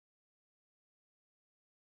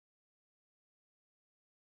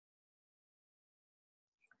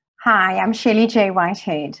Hi, I'm Shelley J.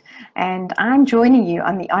 Whitehead, and I'm joining you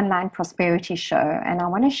on the Online Prosperity Show. And I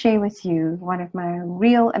want to share with you one of my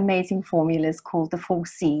real amazing formulas called the 4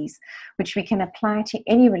 C's, which we can apply to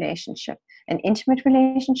any relationship, an intimate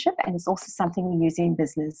relationship, and it's also something we use in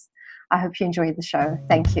business. I hope you enjoyed the show.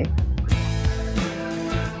 Thank you.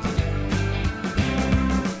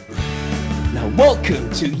 Welcome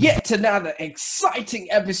to yet another exciting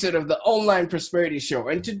episode of the Online Prosperity Show.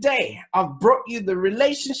 And today I've brought you the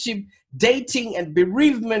relationship, dating, and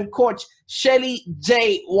bereavement coach, Shelley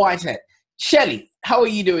J. Whitehead. Shelley, how are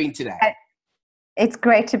you doing today? It's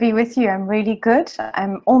great to be with you. I'm really good.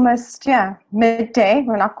 I'm almost, midday.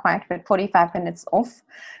 Well, not quite, but 45 minutes off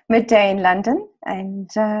midday in London. And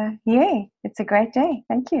it's a great day.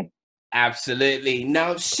 Thank you. Absolutely.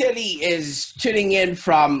 Now, Shelley is tuning in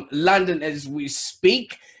from London as we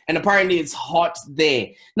speak, and apparently it's hot there.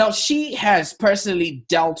 Now, she has personally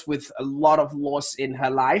dealt with a lot of loss in her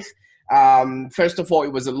life. First of all,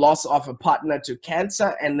 it was a loss of a partner to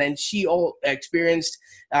cancer, and then she experienced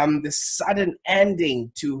the sudden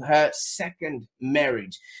ending to her second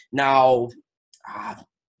marriage. Now,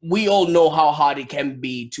 we all know how hard it can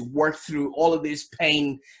be to work through all of this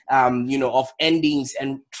pain, of endings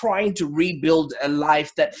and trying to rebuild a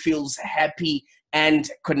life that feels happy and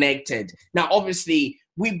connected. Now, obviously,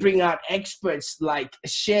 we bring out experts like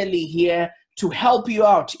Shelley here to help you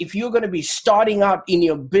out. If you're going to be starting out in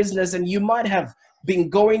your business and you might have been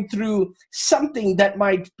going through something that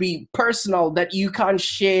might be personal that you can't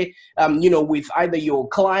share, with either your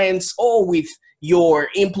clients or with your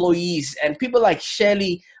employees, and people like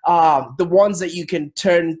Shelley are the ones that you can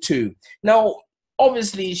turn to. Now,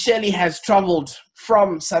 obviously, Shelley has traveled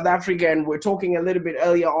from South Africa, and we're talking a little bit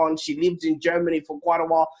earlier on. She lived in Germany for quite a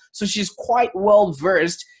while, so she's quite well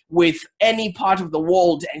versed with any part of the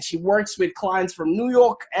world, and she works with clients from New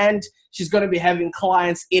York, and she's going to be having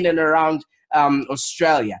clients in and around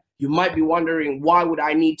Australia. You might be wondering, why would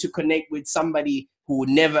I need to connect with somebody who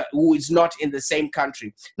is not in the same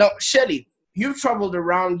country? Now, Shelley, you've traveled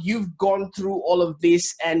around, you've gone through all of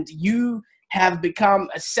this, and you have become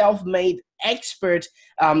a self-made expert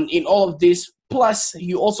in all of this. Plus,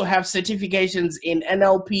 you also have certifications in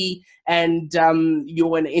NLP, and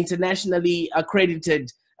you're an internationally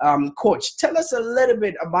accredited coach. Tell us a little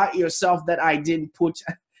bit about yourself that I didn't put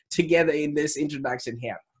together in this introduction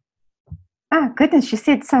here. Oh, goodness, you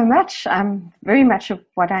said so much. Very much of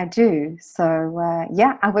what I do. So,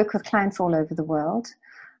 I work with clients all over the world.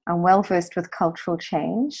 I'm well versed with cultural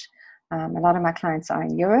change. A lot of my clients are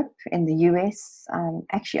in Europe, in the US,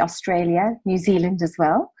 actually Australia, New Zealand as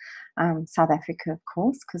well, South Africa, of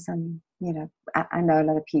course, because I know a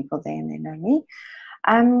lot of people there and they know me.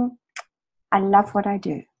 I love what I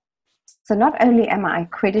do. So not only am I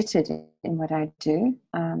accredited in what I do,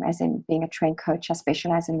 as in being a trained coach, I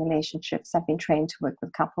specialize in relationships. I've been trained to work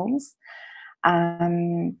with couples.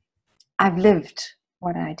 I've lived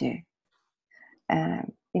what I do.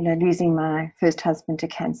 Losing my first husband to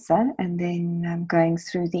cancer, and then going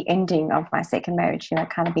through the ending of my second marriage,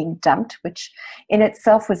 kind of being dumped, which in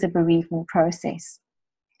itself was a bereavement process.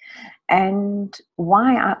 And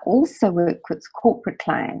why I also work with corporate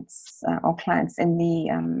clients or clients in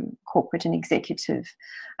the corporate and executive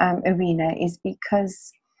arena is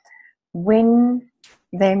because when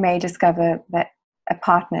they may discover that a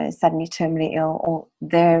partner is suddenly terminally ill, or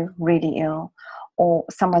they're really ill, or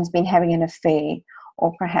someone's been having an affair,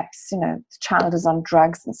 or perhaps, the child is on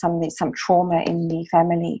drugs and some trauma in the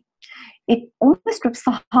family, it almost rips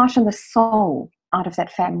the heart and the soul out of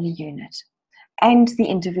that family unit and the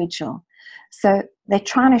individual. So they're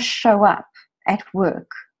trying to show up at work,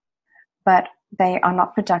 but they are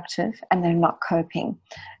not productive and they're not coping.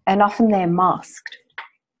 And often they're masked.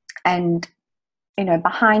 And,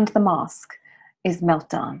 behind the mask is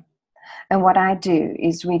meltdown. And what I do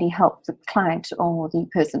is really help the client or the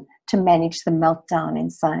person to manage the meltdown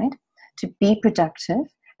inside, to be productive,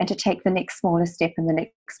 and to take the next smaller step and the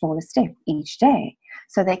next smaller step each day,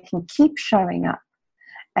 so they can keep showing up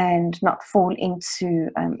and not fall into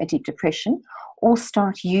a deep depression, or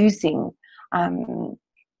start using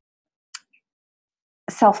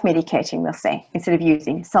self-medicating, we'll say, instead of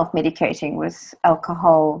using self-medicating with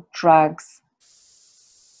alcohol, drugs,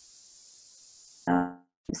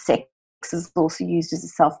 sex is also used as a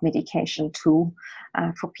self-medication tool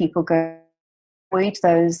for people to avoid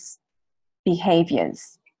those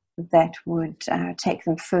behaviors that would take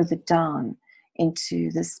them further down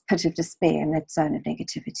into this pit of despair and that zone of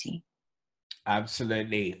negativity.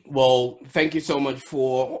 Absolutely. Well, thank you so much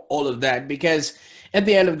for all of that, because at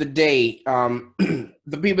the end of the day,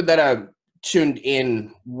 the people that are tuned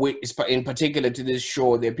in in particular to this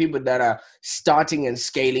show, there are people that are starting and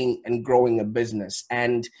scaling and growing a business.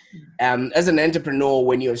 And as an entrepreneur,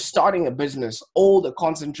 when you're starting a business, all the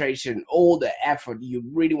concentration, all the effort, you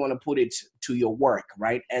really want to put it to your work,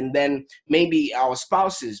 right? And then maybe our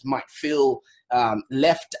spouses might feel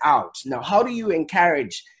left out. Now, how do you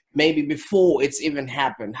encourage, maybe before it's even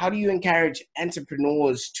happened, how do you encourage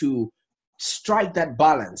entrepreneurs to strike that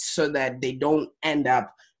balance so that they don't end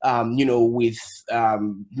up with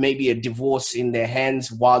maybe a divorce in their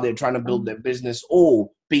hands while they're trying to build their business, or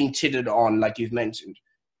being cheated on, like you've mentioned?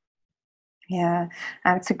 Yeah,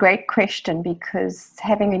 it's a great question, because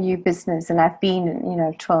having a new business, and I've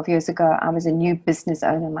been, 12 years ago, I was a new business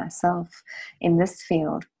owner myself in this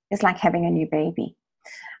field, is like having a new baby.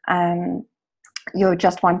 You're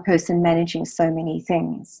just one person managing so many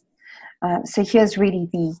things. So here's really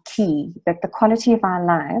the key, that the quality of our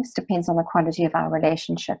lives depends on the quality of our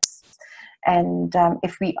relationships. And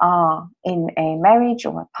if we are in a marriage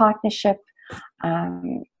or a partnership,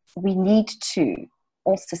 we need to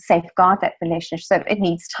also safeguard that relationship. So it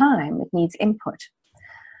needs time, it needs input.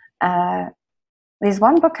 There's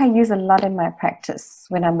one book I use a lot in my practice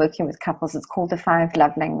when I'm working with couples. It's called The 5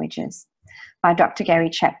 Love Languages by Dr.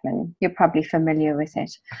 Gary Chapman. You're probably familiar with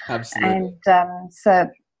it. Absolutely. And so,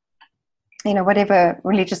 whatever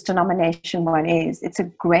religious denomination one is, it's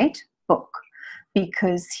a great book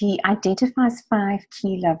because he identifies 5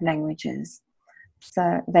 key love languages.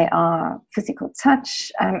 So they are physical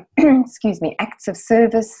touch, acts of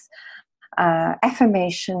service,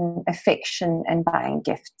 affirmation, affection, and buying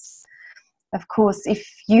gifts. Of course, if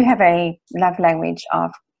you have a love language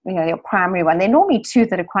of, your primary one, there are normally 2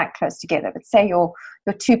 that are quite close together, but say your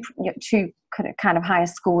two kind of higher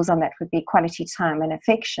scores on that would be quality time and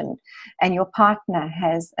affection, and your partner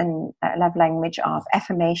has a love language of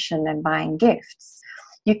affirmation and buying gifts,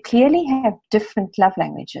 you clearly have different love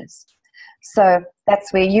languages. So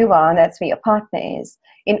that's where you are and that's where your partner is.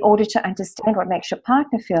 In order to understand what makes your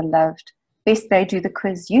partner feel loved, best they do the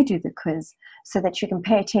quiz, you do the quiz, so that you can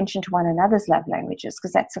pay attention to one another's love languages,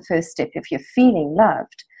 because that's the first step. If you're feeling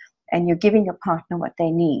loved and you're giving your partner what they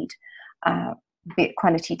need, be it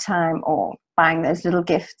quality time or buying those little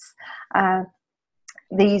gifts,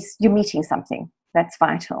 you're meeting something that's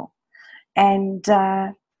vital. And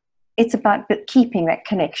it's about keeping that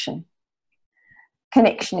connection.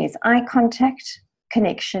 Connection is eye contact.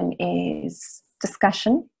 Connection is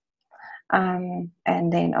discussion. And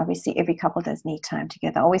then obviously every couple does need time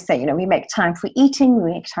together. I always say, we make time for eating,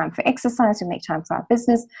 we make time for exercise, we make time for our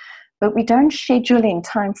business, but we don't schedule in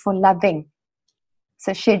time for loving.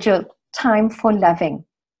 So schedule time for loving,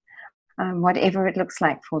 whatever it looks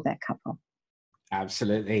like for that couple.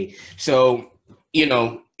 Absolutely. So,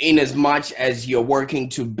 in as much as you're working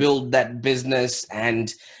to build that business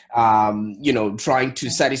and, trying to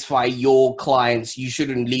satisfy your clients, you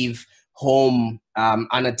shouldn't leave home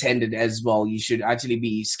unattended as well. You should actually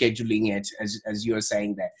be scheduling it, as you're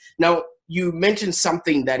saying there. Now, you mentioned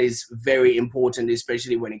something that is very important,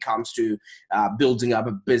 especially when it comes to building up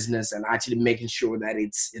a business and actually making sure that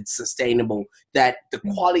it's sustainable, that the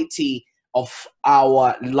quality of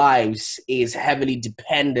our lives is heavily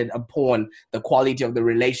dependent upon the quality of the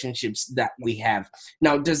relationships that we have.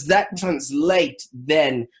 Now, does that translate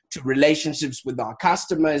then to relationships with our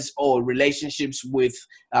customers or relationships with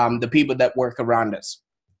the people that work around us?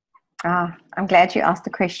 I'm glad you asked the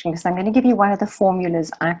question, because I'm going to give you one of the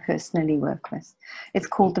formulas I personally work with. It's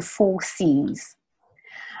called the 4 C's.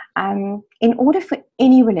 In order for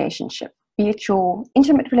any relationship, be it your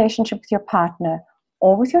intimate relationship with your partner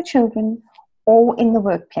or with your children or in the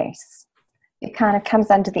workplace, it kind of comes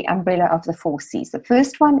under the umbrella of the 4 C's. The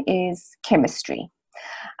first one is chemistry.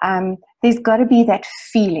 There's got to be that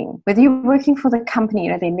feeling, whether you're working for the company,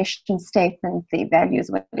 their mission statement, their values,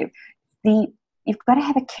 whatever, you've got to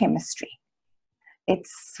have a chemistry.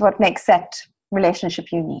 It's what makes that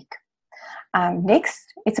relationship unique.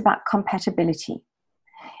 Next, it's about compatibility.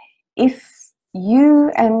 If you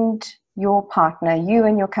and your partner, you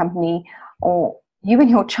and your company, or you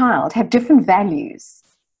and your child have different values,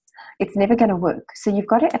 it's never going to work. So you've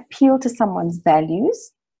got to appeal to someone's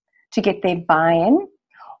values to get their buy-in.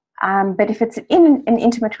 But if it's in an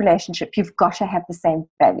intimate relationship, you've got to have the same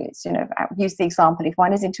values. I use the example, if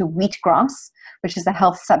one is into wheatgrass, which is a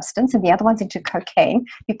health substance, and the other one's into cocaine,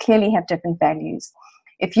 you clearly have different values.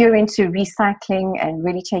 If you're into recycling and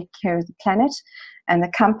really take care of the planet, and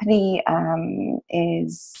the company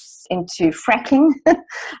is into fracking,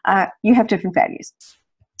 you have different values.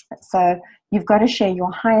 So you've got to share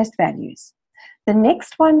your highest values. The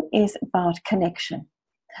next one is about connection.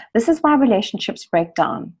 This is why relationships break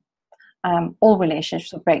down. All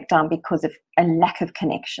relationships will break down because of a lack of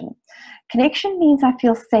connection. Connection means I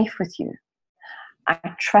feel safe with you. I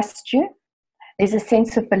trust you. There's a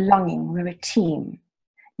sense of belonging. We're a team.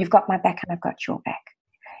 You've got my back and I've got your back.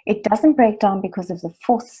 It doesn't break down because of the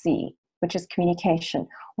fourth C, which is communication.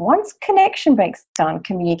 Once connection breaks down,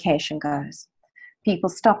 communication goes. People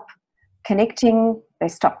stop connecting, they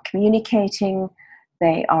stop communicating,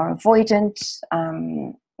 they are avoidant,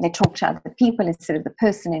 they talk to other people instead of the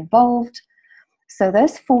person involved. So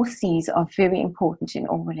those four C's are very important in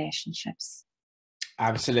all relationships.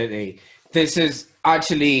 Absolutely. This is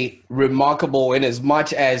actually remarkable in as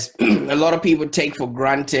much as a lot of people take for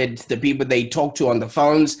granted the people they talk to on the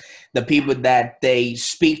phones, the people that they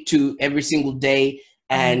speak to every single day,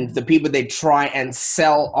 and the people they try and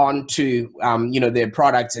sell onto, their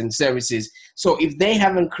products and services. So if they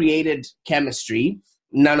haven't created chemistry,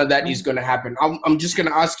 none of that is going to happen. I'm just going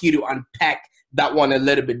to ask you to unpack that one a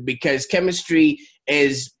little bit, because chemistry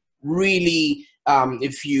is really,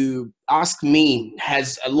 if you ask me,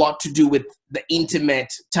 has a lot to do with the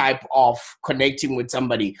intimate type of connecting with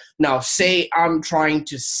somebody. Now, say I'm trying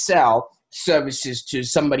to sell services to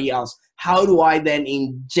somebody else. How do I then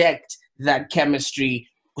inject that chemistry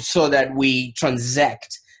so that we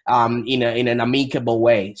transact in an amicable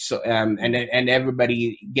way, so and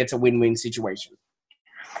everybody gets a win-win situation?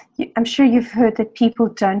 I'm sure you've heard that people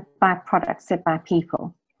don't buy products, they buy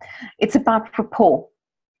people. It's about rapport.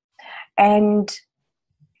 And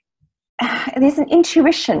there's an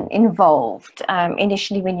intuition involved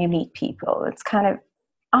initially when you meet people. It's kind of,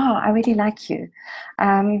 I really like you.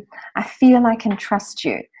 I feel I can trust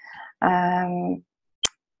you.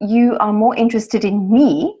 You are more interested in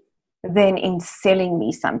me than in selling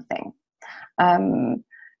me something.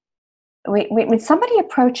 When somebody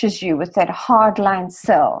approaches you with that hardline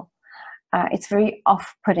sell, it's very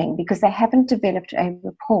off-putting because they haven't developed a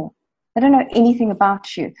rapport. They don't know anything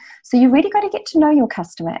about you. So you really got to get to know your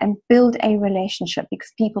customer and build a relationship,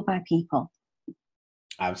 because people buy people.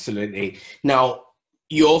 Absolutely. Now,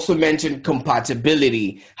 you also mentioned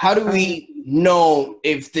compatibility. How do we know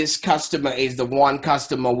if this customer is the one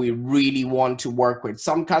customer we really want to work with?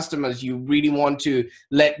 Some customers you really want to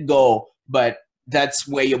let go, but that's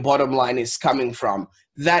where your bottom line is coming from.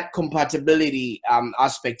 That compatibility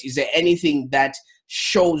aspect, is there anything that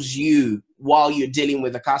shows you while you're dealing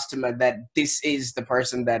with a customer that this is the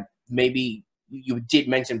person that maybe you did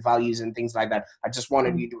mention values and things like that? I just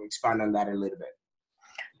wanted you to expand on that a little bit.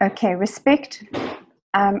 Okay, respect,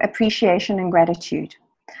 appreciation, and gratitude.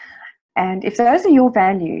 And if those are your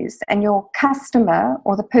values and your customer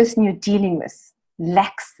or the person you're dealing with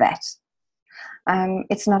lacks that,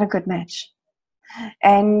 it's not a good match.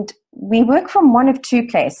 And we work from one of two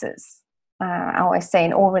places. I always say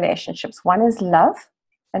in all relationships, one is love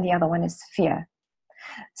and the other one is fear.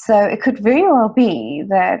 So it could very well be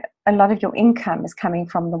that a lot of your income is coming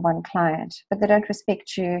from the one client, but they don't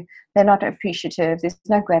respect you, they're not appreciative, there's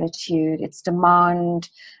no gratitude, it's demand,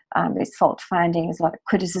 there's fault finding, there's a lot of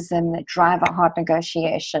criticism that drive a hard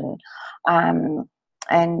negotiation. And,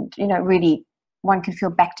 really one can feel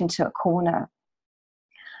backed into a corner.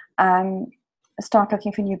 Start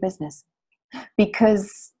looking for new business,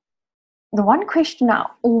 because the one question I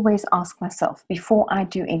always ask myself before I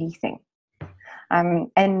do anything,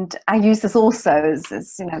 and I use this also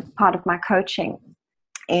as part of my coaching,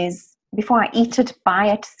 is before I eat it, buy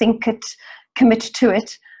it, think it, commit to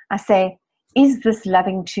it, I say, is this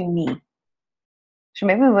loving to me? So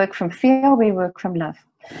maybe we work from fear, we work from love.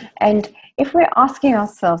 And if we're asking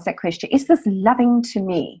ourselves that question, is this loving to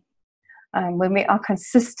me? When we are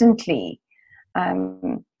consistently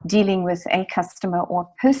dealing with a customer or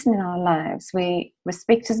person in our lives where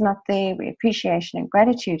respect is not there, where appreciation and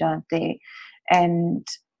gratitude aren't there, and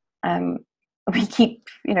we keep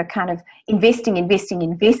kind of investing,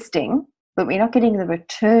 but we're not getting the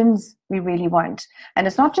returns we really want. And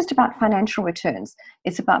it's not just about financial returns,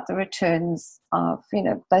 it's about the returns of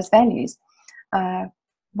those values.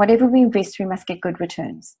 Whatever we invest, we must get good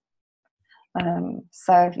returns.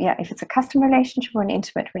 If it's a customer relationship or an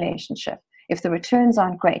intimate relationship, if the returns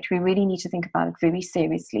aren't great, we really need to think about it very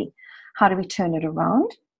seriously. How do we turn it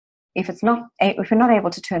around? If we're not able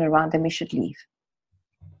to turn it around, then we should leave.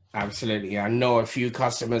 Absolutely. I know a few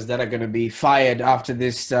customers that are going to be fired after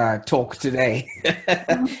this talk today.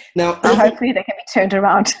 Now, hopefully they can be turned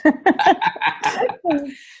around.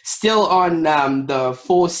 Still on the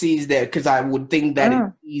 4 C's there, because I would think that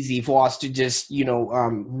it's easy for us to just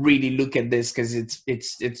really look at this, because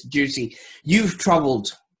it's juicy. You've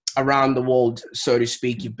traveled around the world, so to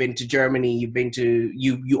speak. You've been to Germany.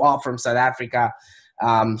 You are from South Africa,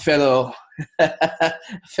 fellow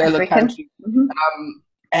African. country.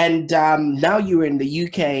 And now you're in the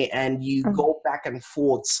UK and you go back and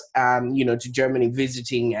forth, to Germany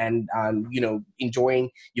visiting and, enjoying.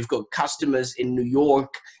 You've got customers in New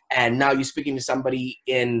York, and now you're speaking to somebody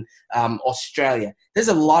in Australia. There's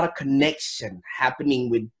a lot of connection happening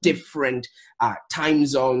with different time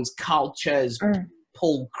zones, cultures,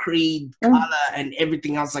 people, creed, color, and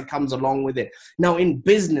everything else that comes along with it. Now, in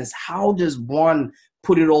business, how does one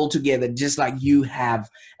put it all together just like you have,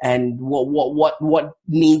 and what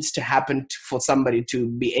needs to happen for somebody to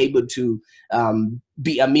be able to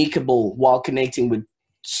be amicable while connecting with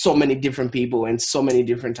so many different people in so many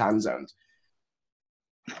different time zones?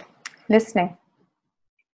 Listening.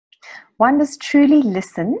 One must truly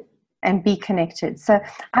listen and be connected. So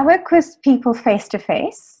I work with people face to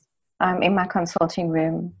face in my consulting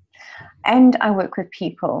room, and I work with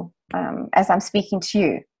people as I'm speaking to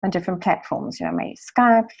you on different platforms, my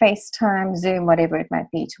Skype, FaceTime, Zoom, whatever it might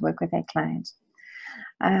be, to work with a client.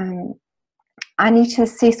 I need to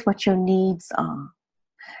assess what your needs are,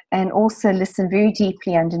 and also listen very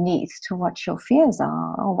deeply underneath to what your fears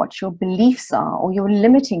are, or what your beliefs are, or your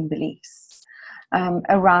limiting beliefs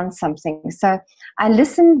around something. So I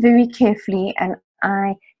listen very carefully, and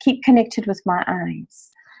I keep connected with my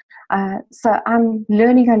eyes. So I'm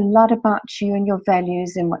learning a lot about you and your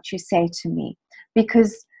values and what you say to me.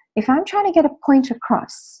 Because if I'm trying to get a point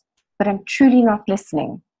across, but I'm truly not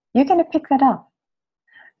listening, you're going to pick that up.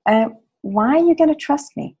 Why are you going to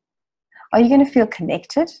trust me? Are you going to feel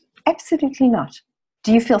connected? Absolutely not.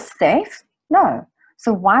 Do you feel safe? No.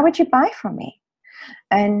 So why would you buy from me?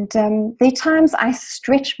 And there are times I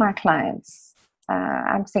stretch my clients.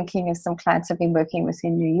 I'm thinking of some clients I've been working with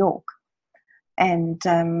in New York. And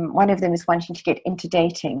one of them is wanting to get into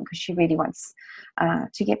dating because she really wants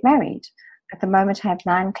to get married. At the moment, I have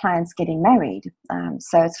 9 clients getting married.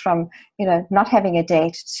 So it's from, not having a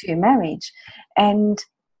date to marriage. And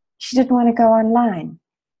she didn't want to go online.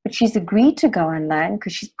 But she's agreed to go online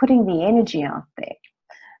because she's putting the energy out there.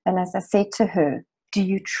 And as I said to her, do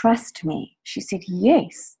you trust me? She said,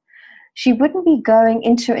 yes. She wouldn't be going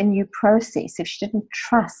into a new process if she didn't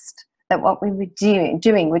trust that what we were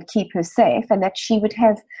doing would keep her safe, and that she would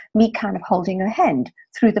have me kind of holding her hand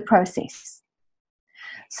through the process.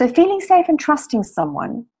 So feeling safe and trusting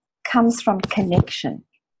someone comes from connection.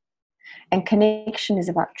 And connection is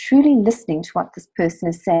about truly listening to what this person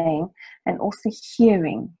is saying and also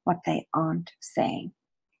hearing what they aren't saying.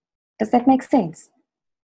 Does that make sense?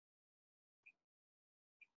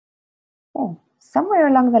 Oh, somewhere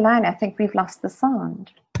along the line, I think we've lost the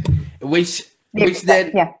sound.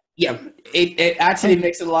 It actually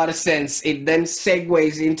makes a lot of sense. It then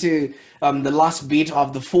segues into the last bit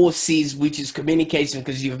of the 4 C's, which is communication,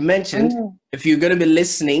 because you've mentioned if you're going to be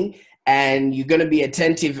listening and you're going to be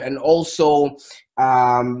attentive, and also,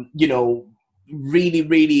 really,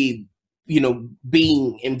 really,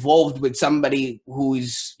 being involved with somebody who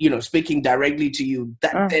is, speaking directly to you,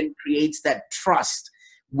 that then creates that trust,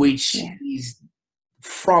 which is,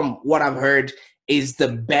 from what I've heard, is the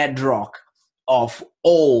bedrock of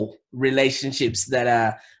all relationships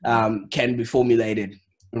that can be formulated,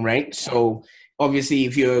 right? So obviously,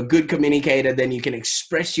 if you're a good communicator, then you can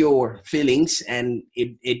express your feelings, and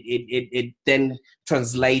it then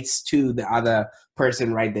translates to the other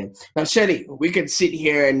person right there. Now, Shelley, we could sit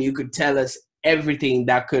here and you could tell us everything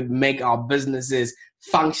that could make our businesses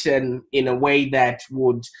function in a way that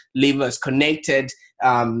would leave us connected,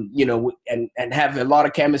 and have a lot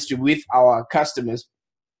of chemistry with our customers.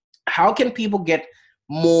 How can people get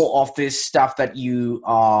more of this stuff that you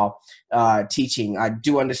are teaching? I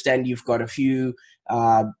do understand you've got a few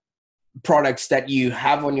products that you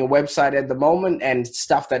have on your website at the moment, and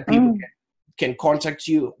stuff that people can contact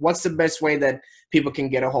you. What's the best way that people can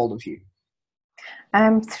get a hold of you?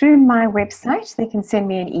 Through my website, they can send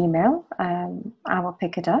me an email. I will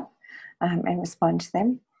pick it up and respond to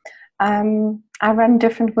them. I run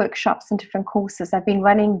different workshops and different courses. I've been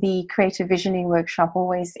running the Creative Visioning workshop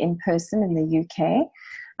always in person in the UK,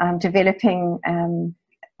 developing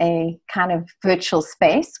a kind of virtual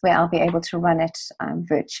space where I'll be able to run it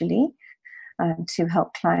virtually to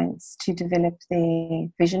help clients to develop their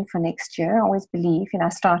vision for next year. I always believe, I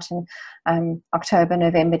start in October,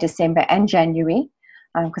 November, December, and January,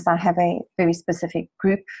 because I have a very specific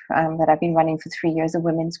group that I've been running for 3 years, a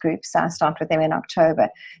women's group. So I start with them in October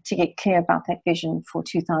to get clear about that vision for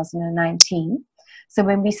 2019. So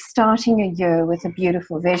when we're starting a year with a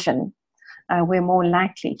beautiful vision, we're more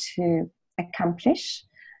likely to accomplish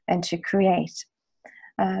and to create.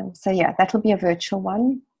 So that'll be a virtual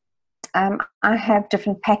one. I have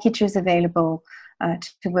different packages available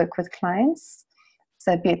to work with clients.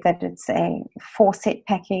 So be it that it's a 4-set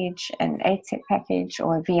package, an 8-set package,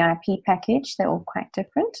 or a VIP package, they're all quite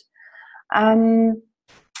different. And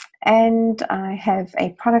I have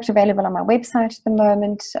a product available on my website at the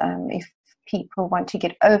moment. If people want to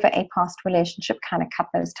get over a past relationship, kind of cut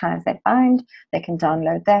those ties that bind, they can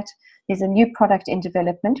download that. There's a new product in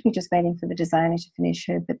development. We're just waiting for the designer to finish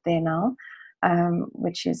her bit there now,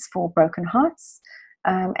 which is for broken hearts.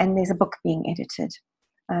 And there's a book being edited,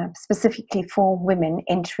 specifically for women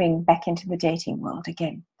entering back into the dating world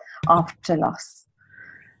again after loss.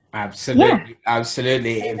 Absolutely.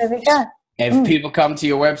 Absolutely. So there we go. If people come to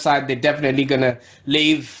your website, they're definitely going to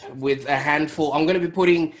leave with a handful. I'm going to be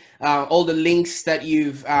putting all the links that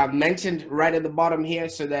you've mentioned right at the bottom here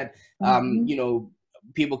so that, you know,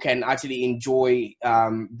 people can actually enjoy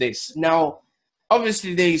this. Now,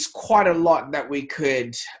 obviously, there's quite a lot that we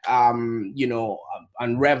could, you know,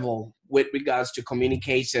 unravel with regards to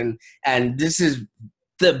communication. And this is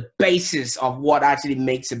the basis of what actually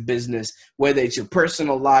makes a business, whether it's your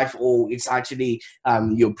personal life or it's actually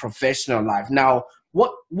your professional life. Now,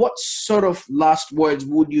 what sort of last words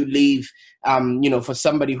would you leave, you know, for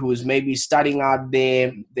somebody who is maybe starting out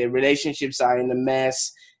there, their relationships are in a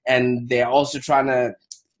mess, and they're also trying to,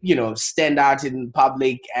 you know, stand out in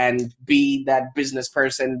public and be that business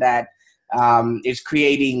person that is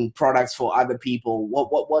creating products for other people?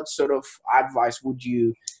 What sort of advice would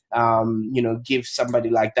you you know, give somebody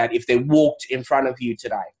like that if they walked in front of you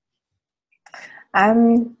today?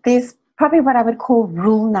 There's probably what I would call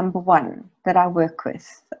rule number 1 that I work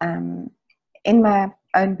with in my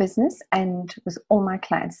own business and with all my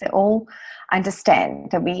clients. They all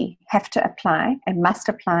understand that we have to apply and must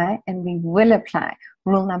apply, and we will apply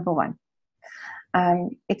rule number 1.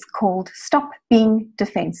 It's called stop being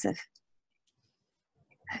defensive.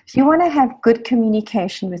 If you want to have good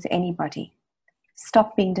communication with anybody,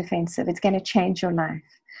 stop being defensive. It's going to change your life.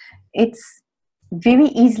 It's very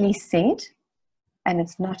easily said, and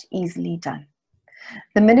it's not easily done.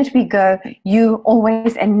 The minute we go, you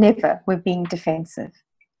always and never, we're being defensive.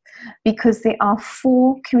 Because there are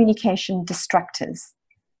 4 communication destructors: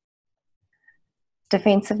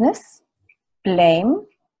 defensiveness, blame,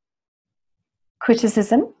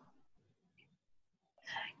 criticism,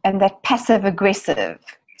 and that passive-aggressive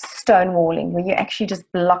stonewalling, where you actually just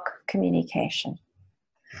block communication.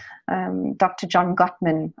 Dr. John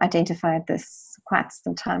Gottman identified this quite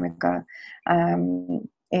some time ago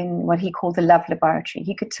in what he called the love laboratory.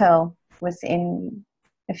 He could tell within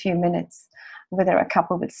a few minutes whether a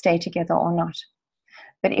couple would stay together or not.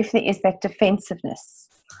 But if there is that defensiveness,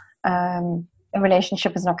 a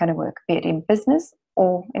relationship is not going to work, be it in business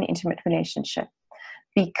or an intimate relationship,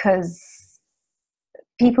 because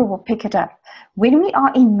people will pick it up. When we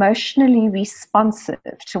are emotionally responsive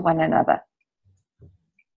to one another,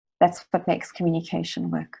 that's what makes communication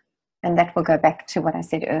work. And that will go back to what I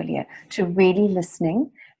said earlier, to really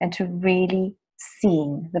listening and to really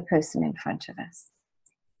seeing the person in front of us.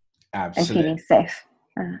 Absolutely. And feeling safe.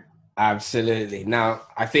 Absolutely. Now,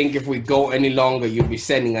 I think if we go any longer, you'll be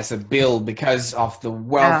sending us a bill because of the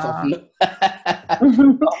wealth of knowledge. It's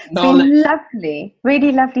been lovely.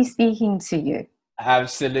 Really lovely speaking to you.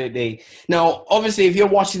 Absolutely. Now, obviously, if you're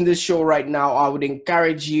watching this show right now, I would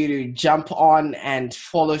encourage you to jump on and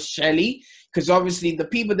follow Shelley, because obviously the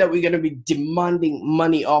people that we're going to be demanding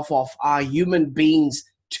money off of are human beings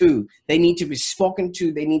too. They need to be spoken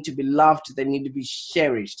to. They need to be loved. They need to be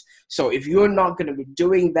cherished. So if you're not going to be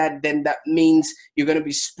doing that, then that means you're going to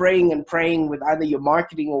be spraying and praying with either your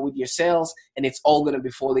marketing or with your sales, and it's all going to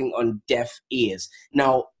be falling on deaf ears.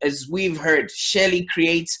 Now, as we've heard, Shelley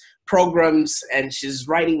creates programs and she's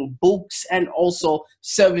writing books and also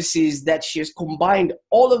services that she has combined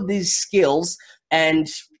all of these skills and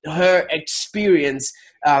her experience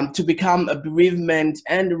to become a bereavement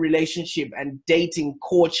and a relationship and dating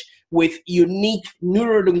coach with unique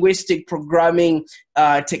neuro-linguistic programming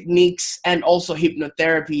techniques and also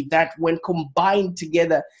hypnotherapy that when combined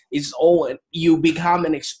together is all, you become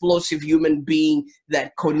an explosive human being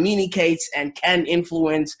that communicates and can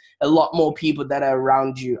influence a lot more people that are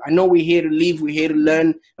around you. I know we're here to live, we're here to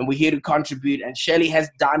learn, and we're here to contribute, and Shelley has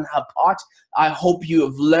done her part. I hope you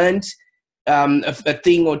have learned a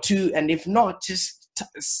thing or two, and if not, just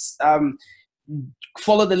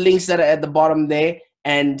follow the links that are at the bottom there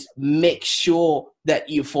and make sure that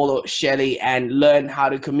you follow Shelley and learn how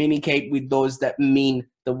to communicate with those that mean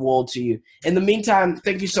the world to you. In the meantime,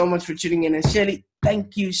 thank you so much for tuning in, and Shelley,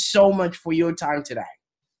 thank you so much for your time today.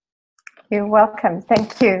 You're welcome.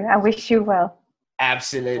 Thank you. I wish you well.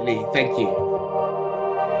 Absolutely. Thank you.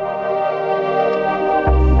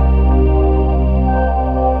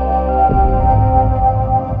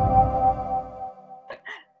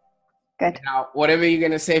 ahead. Now, whatever you're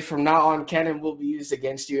going to say from now on can and will be used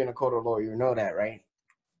against you in a court of law. You know that, right?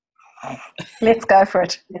 Let's go for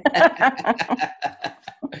it.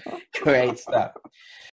 Great stuff.